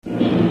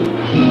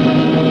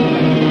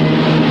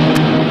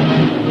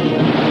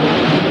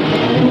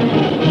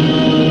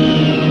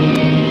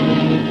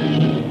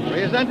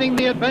presenting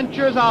the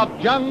adventures of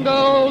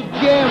Jungle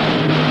Jim.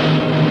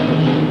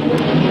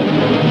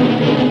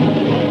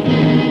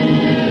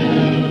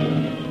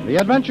 The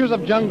adventures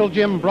of Jungle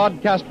Jim,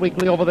 broadcast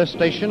weekly over this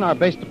station, are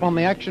based upon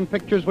the action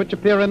pictures which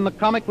appear in the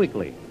Comic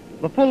Weekly,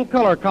 the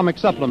full-color comic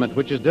supplement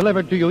which is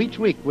delivered to you each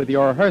week with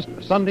your Hearst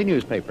Sunday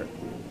newspaper.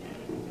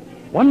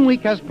 1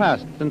 week has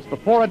passed since the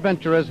four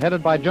adventurers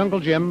headed by Jungle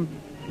Jim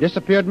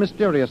disappeared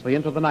mysteriously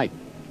into the night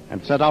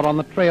and set out on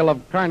the trail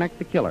of Karnak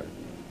the Killer,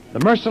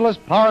 the merciless,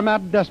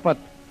 power-mad despot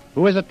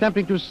who is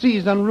attempting to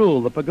seize and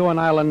rule the Paguan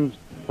Islands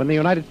when the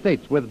United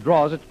States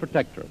withdraws its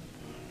protectorate.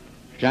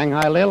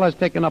 Shanghai Lil has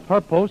taken up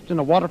her post in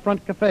a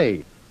waterfront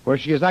cafe where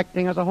she is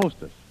acting as a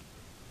hostess.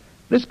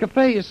 This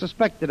cafe is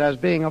suspected as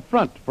being a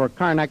front for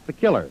Karnak the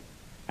Killer,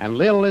 and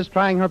Lil is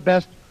trying her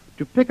best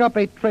to pick up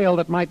a trail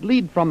that might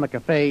lead from the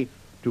cafe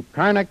to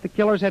Karnak the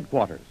Killer's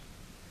headquarters.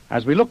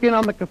 As we look in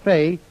on the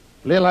cafe,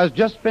 Lil has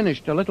just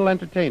finished a little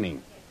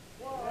entertaining.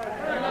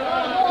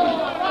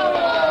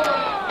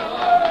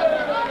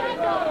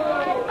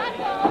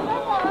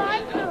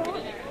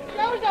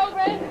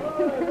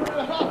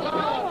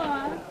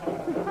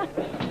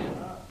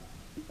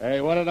 Hey,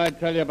 what did I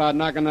tell you about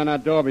knocking on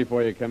that door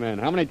before you come in?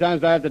 How many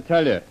times do I have to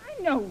tell you?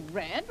 I know,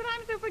 Red, but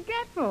I'm so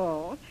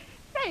forgetful.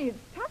 Say, it's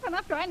tough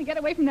enough trying to get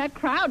away from that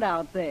crowd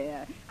out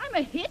there. I'm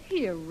a hit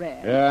here,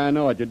 Red. Yeah, I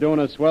know it. You're doing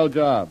a swell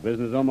job.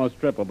 Business almost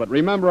triple. But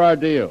remember our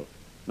deal.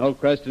 No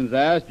questions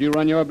asked. You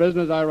run your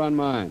business, I run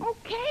mine.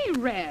 Okay,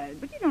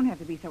 Red, but you don't have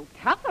to be so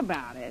tough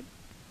about it.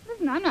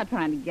 Listen, I'm not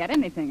trying to get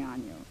anything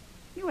on you.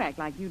 You act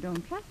like you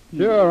don't trust me.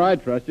 Sure, I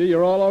trust you.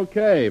 You're all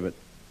okay, but...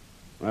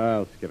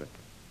 Well, skip it.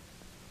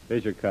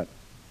 Here's your cut.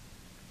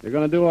 You're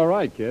going to do all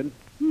right, kid.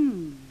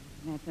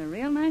 That's a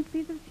real nice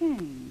piece of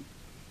change.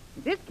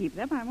 If this keeps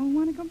up, I won't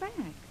want to go back.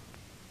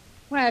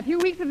 Well, a few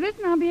weeks of this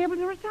and I'll be able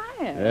to retire.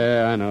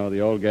 Yeah, I know. The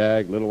old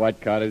gag, little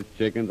white cottage,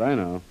 chickens, I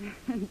know.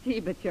 Gee,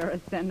 but you're a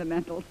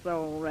sentimental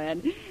soul,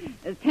 Red.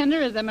 As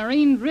tender as a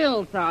Marine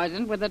drill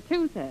sergeant with a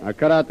toothache. Now,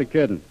 cut out the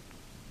kidding.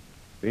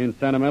 Being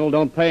sentimental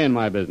don't pay in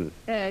my business.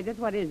 Just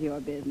what is your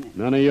business?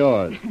 None of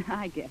yours.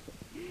 I guess it.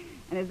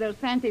 And as those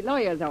fancy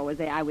lawyers always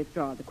say, I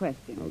withdraw the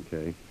question.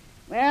 Okay.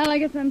 Well, I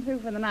guess I'm through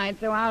for the night,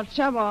 so I'll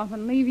shove off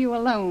and leave you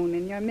alone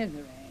in your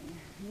misery.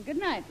 Good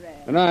night,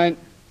 Red. Good night.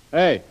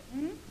 Hey,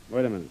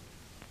 wait a minute.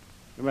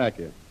 Come back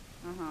here.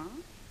 Uh-huh.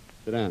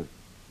 Sit down.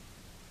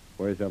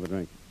 Pour yourself a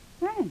drink.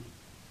 Thanks.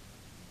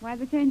 Why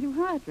the change of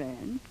heart,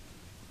 Red?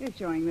 You're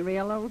showing the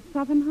real old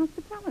Southern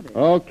hospitality.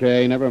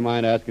 Okay, never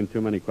mind asking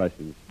too many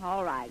questions.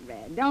 All right,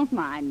 Red. Don't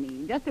mind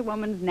me. Just a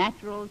woman's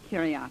natural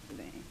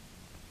curiosity.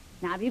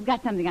 Now, if you've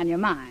got something on your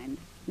mind,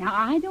 now,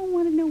 I don't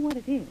want to know what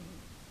it is.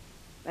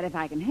 But if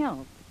I can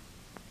help,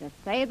 just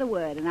say the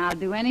word, and I'll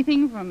do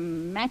anything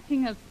from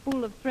matching a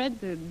spool of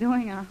thread to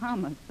doing a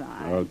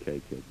homicide.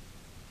 Okay, kid.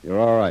 You're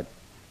all right.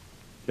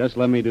 Just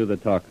let me do the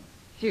talking.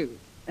 Shoot,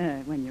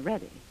 when you're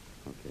ready.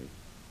 Okay.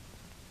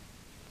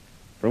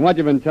 From what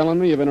you've been telling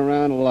me, you've been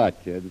around a lot,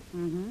 kid.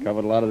 Mm-hmm.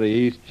 Covered a lot of the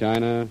East,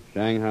 China,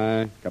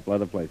 Shanghai, a couple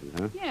other places,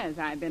 huh? Yes,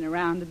 I've been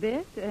around a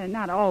bit.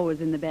 Not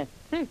always in the best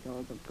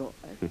circles, of course.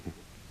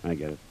 I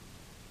get it.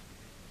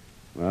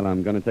 Well,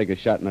 I'm going to take a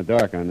shot in the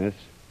dark on this.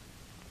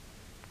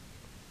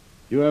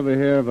 You ever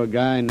hear of a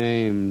guy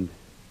named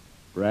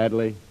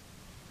Bradley?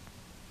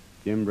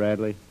 Jim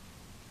Bradley?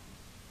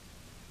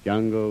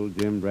 Jungle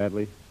Jim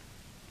Bradley?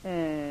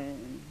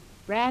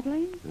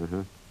 Bradley?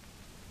 Uh-huh.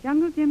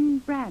 Jungle Jim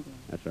Bradley.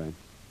 That's right.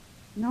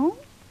 No?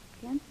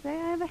 Can't say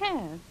I ever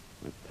have.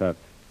 That's tough.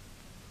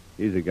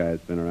 He's a guy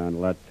that's been around a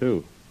lot,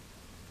 too.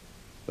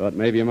 Thought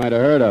maybe you might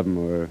have heard of him,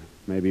 or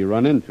maybe you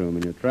run into him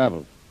in your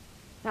travels.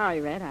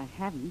 Sorry, Red, I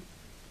haven't.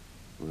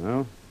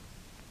 Well,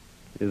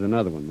 here's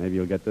another one. Maybe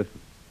you'll get this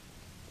one.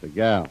 It's a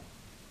gal.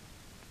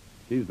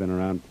 She's been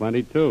around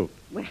plenty, too.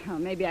 Well,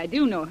 maybe I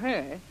do know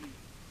her.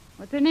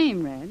 What's her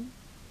name, Red?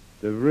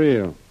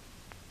 DeVril.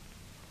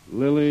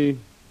 Lily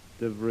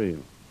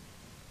DeVril.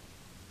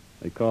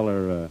 They call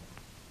her,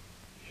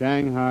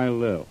 Shanghai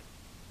Lil.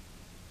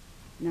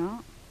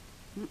 No.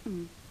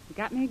 You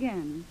got me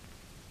again.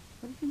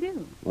 What did she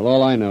do? Well,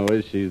 all I know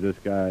is she's this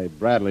guy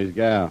Bradley's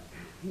gal.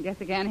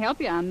 Guess I can't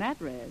help you on that,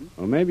 Red.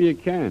 Well, maybe you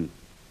can.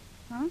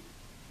 Huh?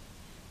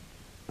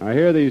 I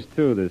hear these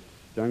two, this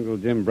Jungle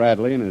Jim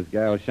Bradley and his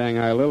gal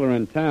Shanghai Lil, are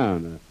in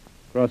town,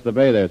 across the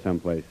bay there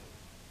someplace.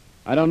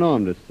 I don't know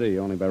them to see,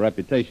 only by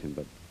reputation,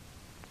 but,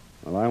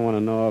 well, I want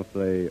to know if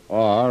they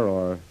are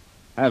or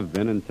have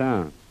been in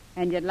town.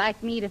 And you'd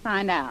like me to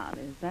find out,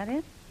 is that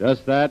it?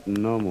 Just that and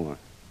no more.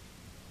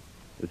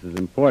 This is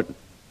important.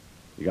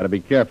 You got to be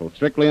careful.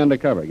 Strictly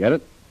undercover, get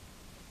it?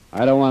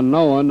 I don't want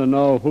no one to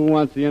know who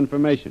wants the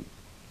information.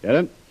 Get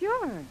it?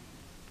 Sure.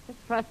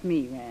 Just trust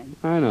me, Red.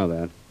 I know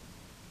that.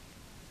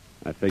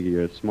 I figure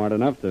you're smart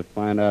enough to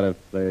find out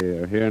if they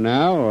are here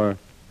now or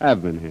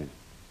have been here.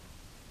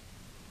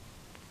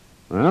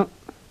 Well,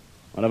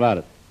 what about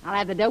it? I'll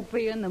have the dope for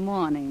you in the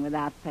morning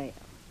without fail.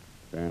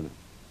 Fair enough.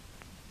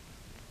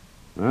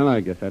 Well,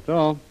 I guess that's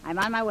all. I'm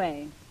on my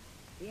way.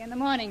 See you in the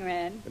morning,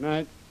 Red. Good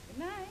night. Good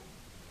night.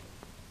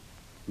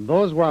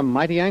 Those were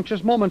mighty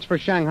anxious moments for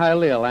Shanghai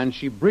Lil, and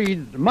she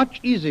breathed much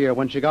easier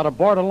when she got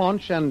aboard a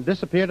launch and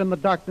disappeared in the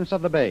darkness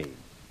of the bay.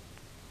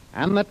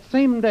 And that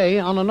same day,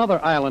 on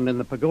another island in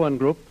the Paguan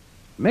group,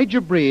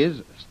 Major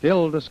Breeze,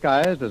 still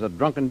disguised as a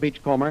drunken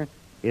beachcomber,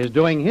 is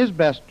doing his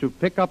best to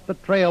pick up the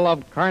trail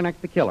of Karnak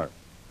the Killer.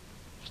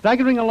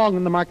 Staggering along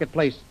in the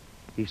marketplace,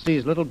 he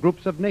sees little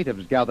groups of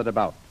natives gathered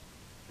about.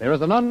 There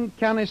is an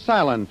uncanny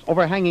silence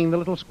overhanging the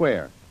little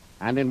square,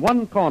 and in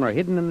one corner,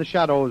 hidden in the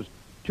shadows,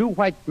 two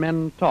white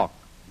men talk.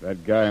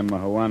 That guy in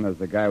Mahuan is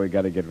the guy we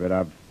got to get rid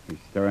of. He's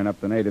stirring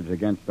up the natives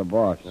against the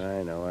boss.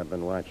 I know. I've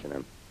been watching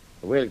him.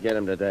 We'll get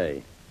him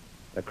today.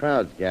 The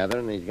crowd's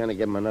gathering, and he's going to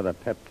give him another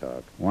pep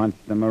talk. Wants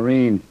the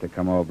Marines to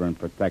come over and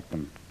protect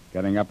them.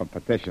 Getting up a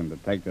petition to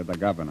take to the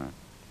governor.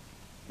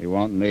 He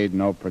won't need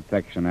no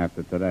protection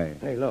after today.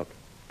 Hey, look.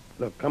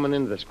 Look, coming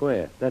into the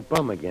square. That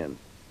bum again.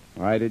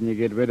 Why didn't you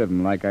get rid of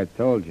him like I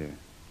told you?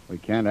 We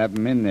can't have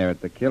him in there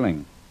at the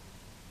killing.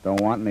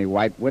 Don't want any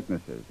white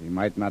witnesses. He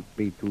might not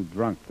be too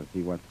drunk to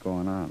see what's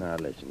going on. Now,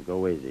 listen,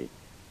 go easy.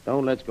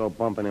 Don't let's go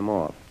bumping him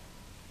off.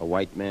 A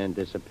white man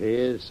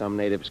disappears, some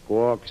native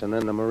squawks, and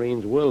then the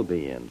Marines will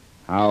be in.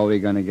 How are we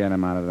going to get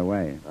him out of the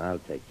way? I'll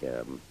take care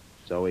of him,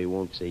 so he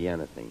won't see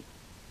anything.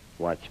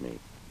 Watch me.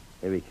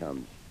 Here he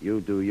comes.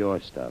 You do your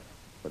stuff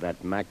with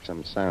that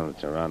Maxim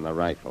silencer on the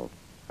rifle.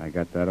 I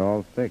got that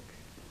all fixed.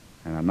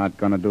 And I'm not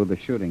going to do the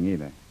shooting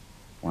either.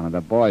 One of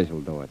the boys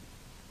will do it.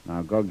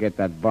 Now go get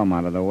that bum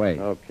out of the way.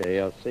 Okay,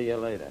 I'll see you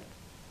later.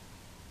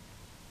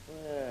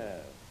 Well,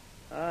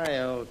 hi,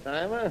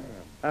 old-timer.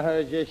 I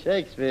heard your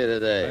Shakespeare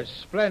today.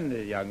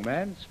 Splendid, young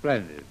man,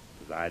 splendid.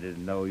 I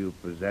didn't know you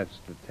possessed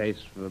a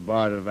taste for the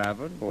Bard of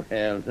Avon.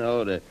 Well,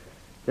 no, to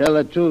tell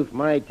the truth,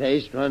 my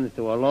taste runs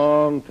to a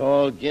long,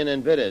 tall gin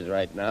and bitters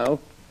right now.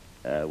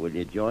 Will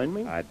you join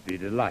me? I'd be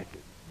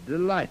delighted.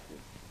 Delighted.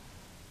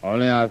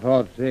 Only I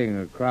thought seeing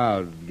a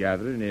crowd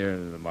gathering here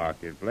in the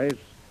marketplace,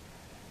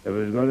 it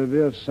was going to be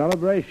a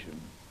celebration.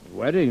 A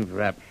wedding,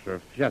 perhaps, or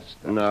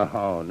fiesta.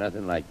 No,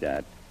 nothing like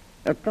that.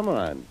 Now, come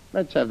on.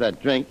 Let's have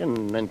that drink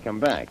and then come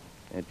back.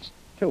 It's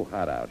too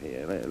hot out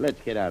here.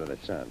 Let's get out of the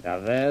sun. Now,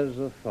 there's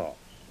a thought.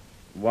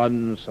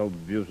 One so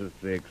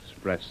beautifully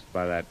expressed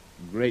by that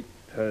great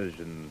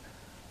Persian,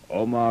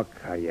 Omar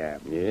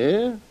Khayyam.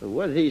 Yeah?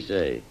 What'd he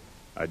say?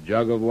 A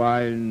jug of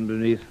wine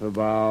beneath the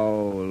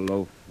bough, a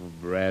loaf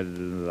of bread,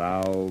 and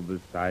thou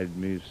beside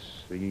me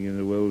singing in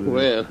the wilderness.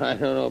 Well, I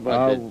don't know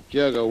about the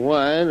jug of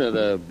wine or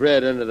the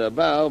bread under the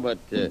bough, but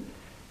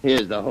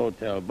here's the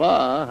hotel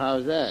bar.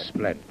 How's that?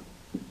 Splendid.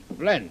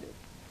 Splendid.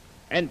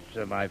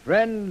 Enter, my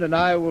friend, and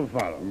I will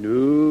follow.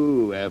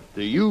 No,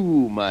 after you,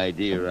 my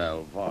dear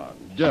Alphonse.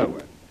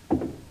 Derwent.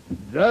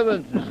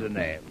 Derwent is the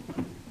name.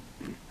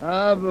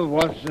 Ah, but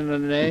what's in the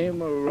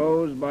name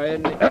arose by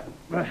any...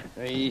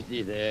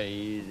 Easy there,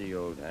 easy,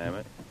 old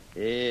timer.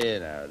 Here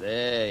now,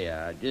 there you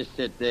are. Just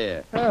sit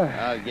there.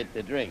 I'll get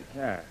the drink.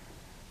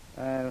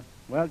 Well,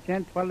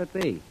 gent, what'll it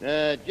be?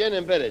 Gin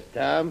and bitters,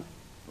 Tom.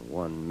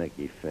 One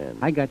Mickey Finn.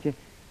 I got you.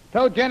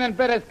 So, gin and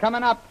bitters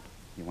coming up.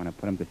 You want to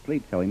put him to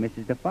sleep so he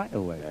misses the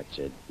fireworks. That's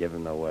it. Give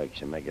him the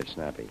works and make it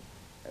snappy.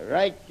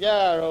 Right,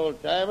 jar,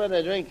 old timer.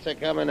 The drinks are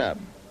coming up.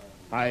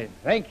 I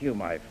thank you,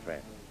 my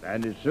friend.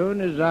 And as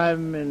soon as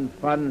I'm in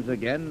funds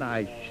again,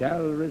 I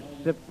shall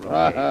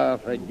reciprocate. Oh,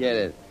 forget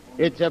it.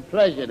 It's a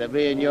pleasure to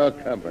be in your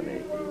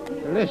company.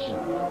 Listen.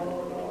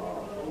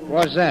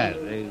 What's that?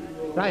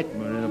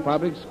 Excitement in a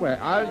public square.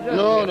 I'll just...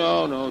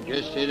 No.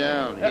 Just sit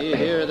down.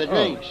 Here are the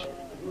drinks.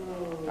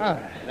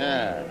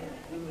 Now,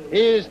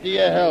 here's to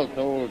your health,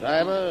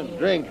 old-timer.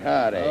 Drink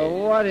hearty.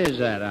 What is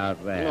that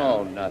out there?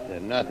 Oh,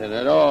 nothing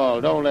at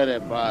all. Don't let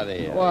it bother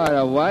you.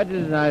 Why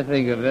didn't I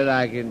think of it?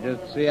 I can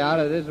just see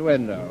out of this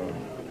window.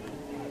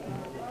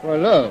 Well,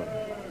 look.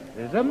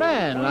 There's a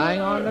man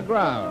lying on the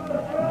ground.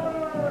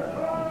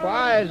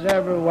 Why is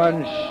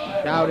everyone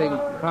shouting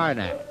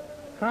Karnak?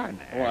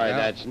 Karnak? Why,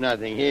 that's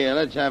nothing. Here,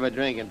 let's have a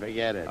drink and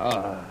forget it.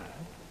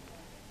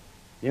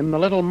 In the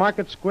little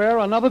market square,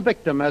 another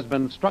victim has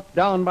been struck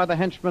down by the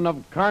henchmen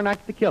of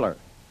Karnak the Killer.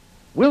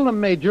 Will the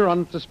Major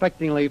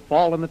unsuspectingly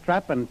fall in the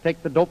trap and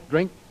take the dope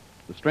drink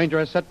the stranger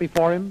has set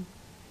before him?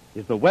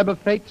 Is the web of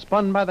fate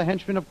spun by the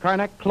henchmen of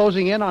Karnak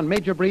closing in on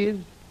Major Breeze?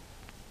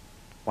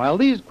 While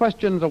these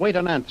questions await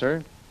an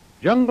answer,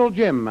 Jungle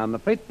Jim and the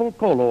faithful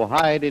Kolo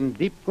hide in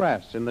deep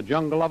grass in the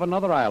jungle of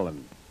another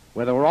island,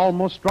 where they were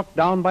almost struck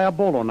down by a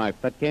bolo knife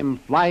that came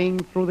flying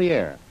through the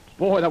air.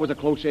 Boy, that was a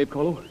close shave,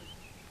 Kolo.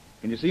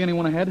 Can you see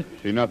anyone ahead?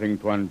 See nothing,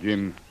 Tuan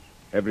Jim.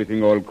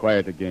 Everything all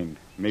quiet again.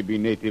 Maybe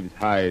natives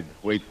hide,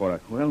 wait for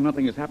us. Well,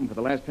 nothing has happened for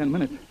the last 10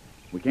 minutes.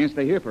 We can't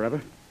stay here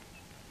forever.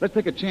 Let's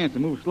take a chance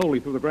and move slowly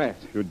through the grass.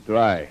 Should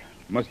try.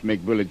 Must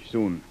make village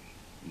soon.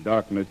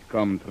 Darkness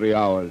come 3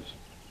 hours.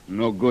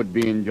 No good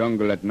being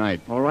jungle at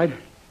night. All right.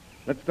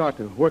 Let's start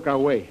to work our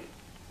way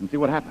and see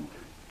what happens.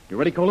 You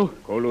ready, Kolo?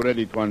 Kolo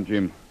ready, Tuan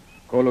Jim.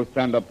 Kolo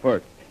stand up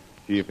first.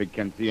 See if it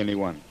can see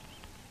anyone.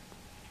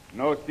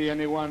 No see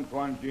anyone,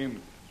 Tuan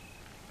Jim.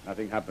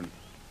 Nothing happened.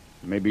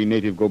 Maybe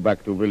native go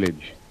back to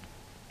village.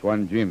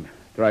 Tuan Jim,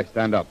 try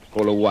stand up.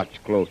 Kolo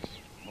watch close.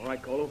 All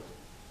right, Kolo.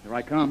 Here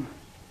I come.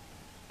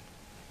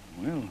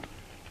 Well,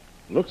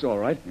 looks all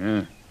right.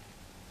 Yeah.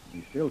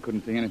 We still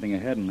couldn't see anything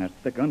ahead in that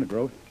thick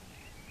undergrowth.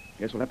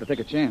 Guess we'll have to take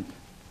a chance.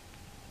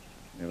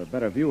 We have a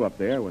better view up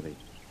there where the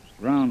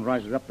ground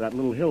rises up to that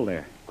little hill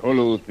there.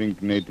 Kolu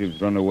think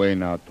natives run away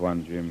now,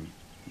 Tuan Jim.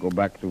 Go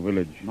back to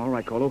village. All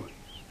right, Kolo.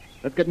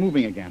 Let's get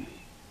moving again.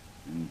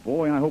 And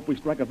boy, I hope we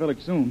strike a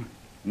village soon.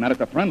 And that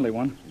it's a friendly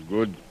one.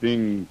 Good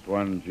thing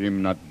Tuan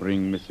Jim not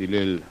bring Missy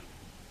Lil.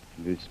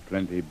 This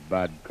plenty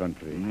bad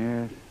country.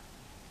 Yes.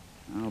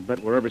 I'll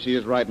bet wherever she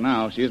is right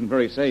now, she isn't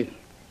very safe.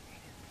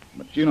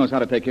 But she knows how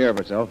to take care of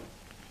herself.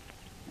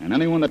 And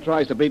anyone that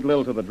tries to beat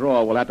Lil to the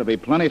draw will have to be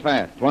plenty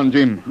fast. Tuan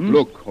Jim,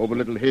 look over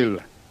little hill.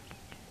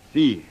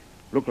 See,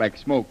 look like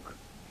smoke.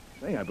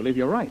 Say, I believe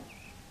you're right.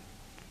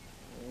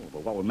 Oh,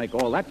 but what would make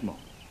all that smoke?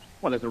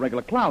 Well, there's a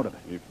regular cloud of it.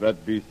 If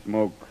that be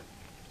smoke,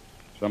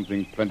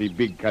 something plenty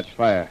big catch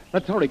fire.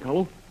 Let's hurry,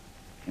 Cole.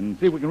 And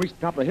see if we can reach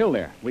the top of the hill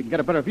there. We can get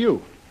a better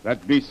view.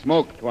 That be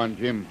smoke, Tuan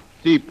Jim.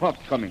 See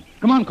puffs coming.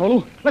 Come on,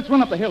 Cole. Let's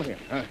run up the hill here.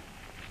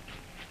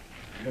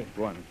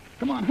 Go on.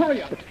 Come on,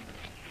 hurry up.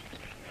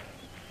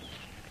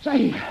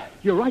 Say,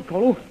 you're right,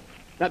 Cole.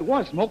 That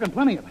was smoke and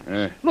plenty of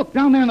it. Look,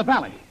 down there in the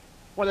valley.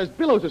 Well, there's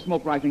billows of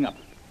smoke rising up.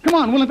 Come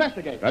on, we'll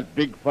investigate. That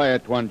big fire,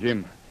 Tuan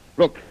Jim.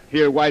 Look,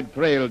 here wide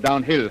trail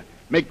downhill.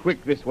 Make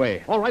quick this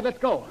way. All right, let's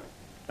go.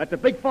 That's a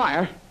big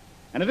fire,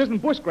 and it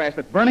isn't bushgrass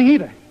that's burning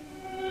either.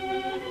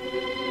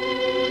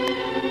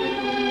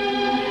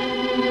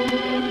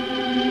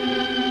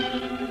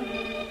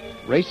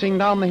 Racing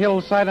down the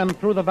hillside and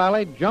through the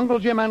valley, Jungle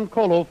Jim and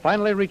Kolo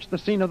finally reached the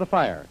scene of the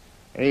fire.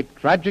 A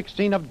tragic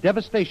scene of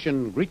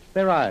devastation greets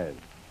their eyes.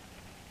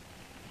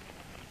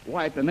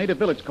 Why, it's a native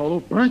village, Cole,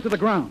 burned to the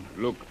ground.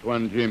 Look,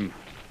 Tuan Jim.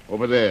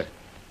 Over there.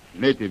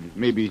 Natives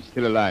may be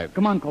still alive.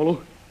 Come on,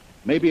 Cole.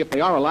 Maybe if they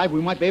are alive,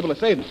 we might be able to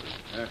save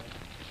them.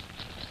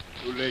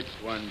 Too late,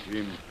 Tuan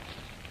Jim.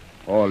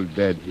 All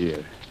dead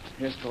here.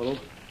 Yes, Colo.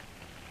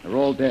 They're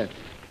all dead.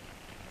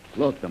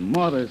 Look, the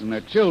mothers and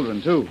their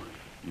children, too.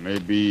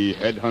 Maybe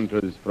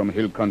headhunters from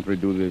hill country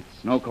do this.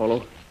 No,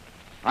 Colo.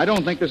 I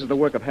don't think this is the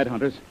work of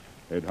headhunters.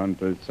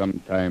 Headhunters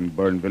sometime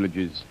burn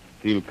villages,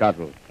 steal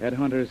cattle.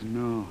 Headhunters,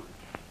 no.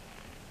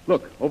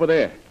 Look, over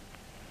there.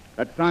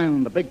 That sign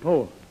on the big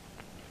pole.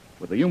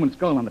 With the human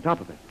skull on the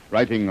top of it.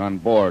 Writing on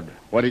board.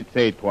 What it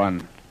say,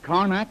 Tuan?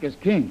 Karnak is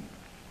king.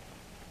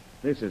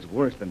 This is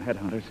worse than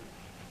headhunters.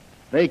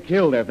 They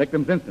kill their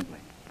victims instantly.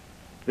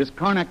 This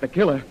Karnak the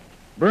killer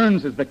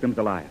burns his victims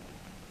alive.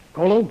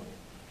 Kolo,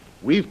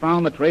 we've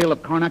found the trail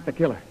of Karnak the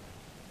killer.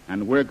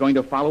 And we're going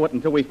to follow it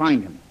until we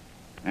find him.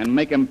 And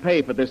make him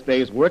pay for this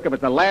day's work if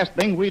it's the last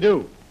thing we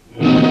do.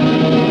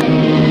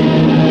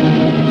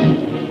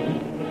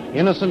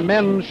 Innocent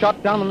men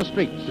shot down in the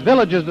streets,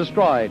 villages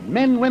destroyed,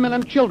 men, women,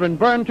 and children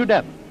burned to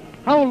death.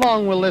 How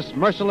long will this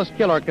merciless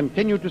killer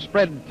continue to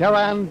spread terror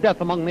and death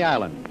among the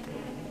island?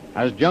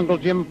 Has Jungle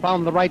Jim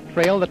found the right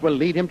trail that will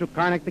lead him to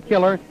Karnak the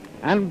killer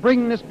and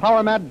bring this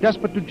power-mad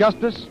despot to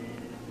justice?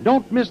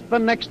 Don't miss the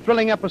next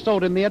thrilling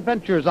episode in the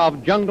adventures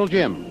of Jungle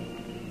Jim.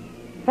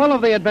 Follow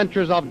the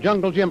adventures of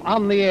Jungle Jim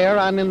on the air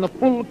and in the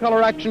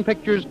full-color action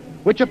pictures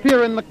which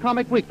appear in the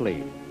Comic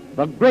Weekly,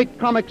 the great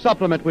comic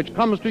supplement which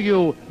comes to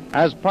you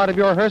as part of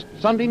your Hearst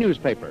Sunday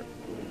newspaper.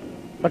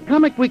 The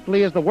Comic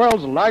Weekly is the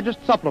world's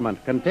largest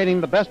supplement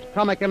containing the best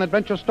comic and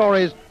adventure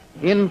stories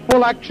in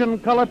full-action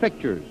color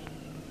pictures.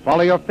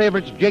 Follow your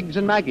favorites Jiggs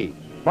and Maggie,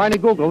 Barney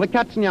Google, the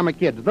Katzenjammer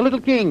Kids, the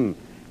Little King,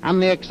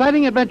 and the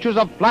exciting adventures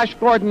of Flash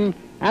Gordon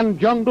and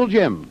Jungle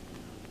Jim.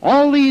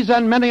 All these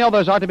and many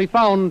others are to be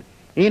found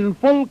in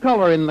full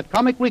color in the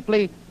Comic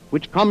Weekly,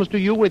 which comes to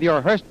you with your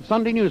Hearst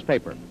Sunday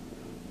newspaper.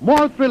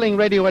 More thrilling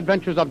radio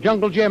adventures of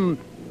Jungle Jim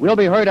will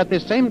be heard at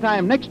this same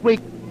time next week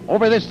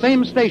over this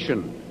same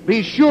station.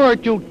 Be sure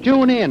to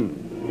tune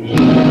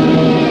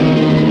in.